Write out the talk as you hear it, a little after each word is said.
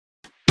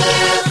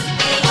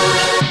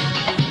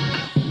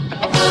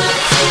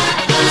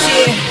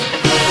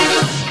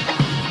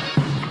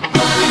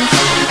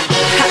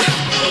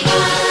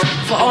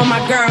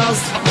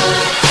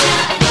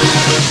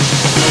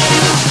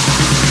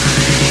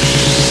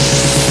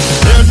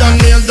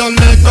done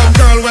make up,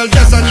 girl, well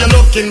dressed and you're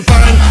looking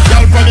fine.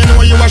 Girl, from you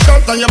know you a shot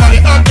and your body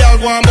hot, girl,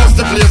 go and bust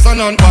the place and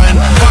unwind.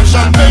 Pop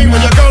champagne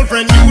with your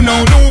girlfriend, you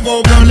know,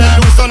 nouveau, girl,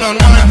 let loose and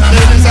unwind.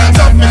 Ladies hands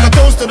up, make a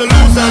toast to the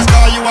losers,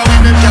 cause you are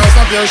winning, can't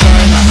stop your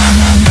shine.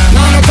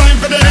 Now no time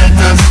for the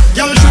haters,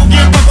 girl, shoe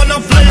game up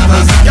enough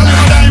flavors. Girl, you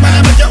a diamond,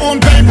 you make your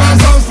own papers,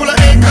 house full of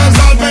acres,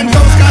 all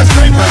penthouse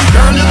skyscrapers.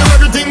 Girl, you do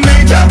everything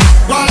major,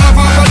 while half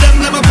of them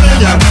never fail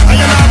ya. And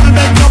you not have to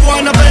beg no boy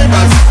no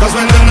favors, cause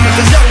when the night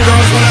is young,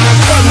 girls will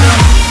have fun ya.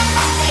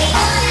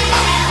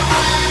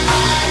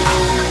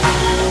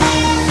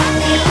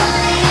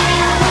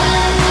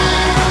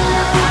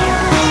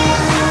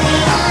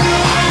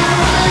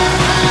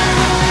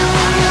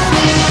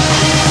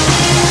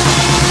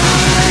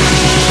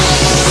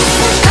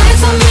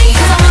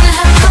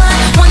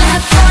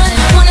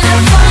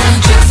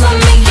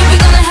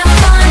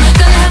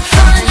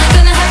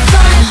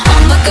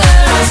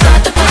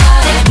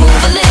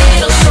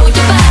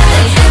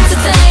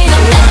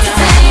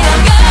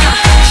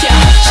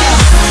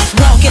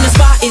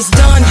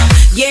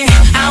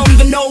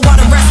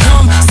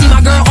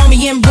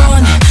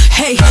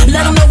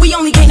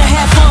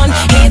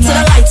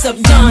 Up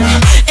done,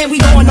 and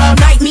we going all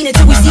night, mean it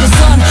till we see the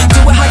sun.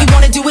 Do it how you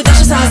wanna do it, that's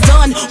just how it's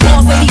done.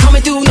 Walls lady coming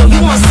through, know you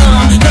want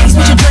some. Ladies,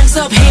 put your drinks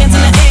up, hands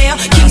in the air.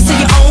 Keys to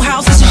your own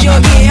house, this is your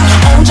year.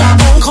 Own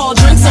job, own call,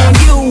 drinks on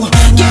you.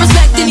 Give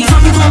respect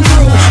anytime you come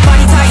through.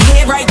 Body tight,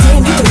 head right, damn,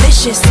 you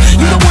delicious.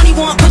 You the one he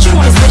want, put you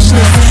on his wish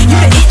list. You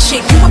the it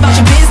chick, you about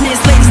your business.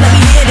 Ladies, let me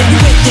hear that you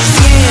with this,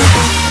 yeah.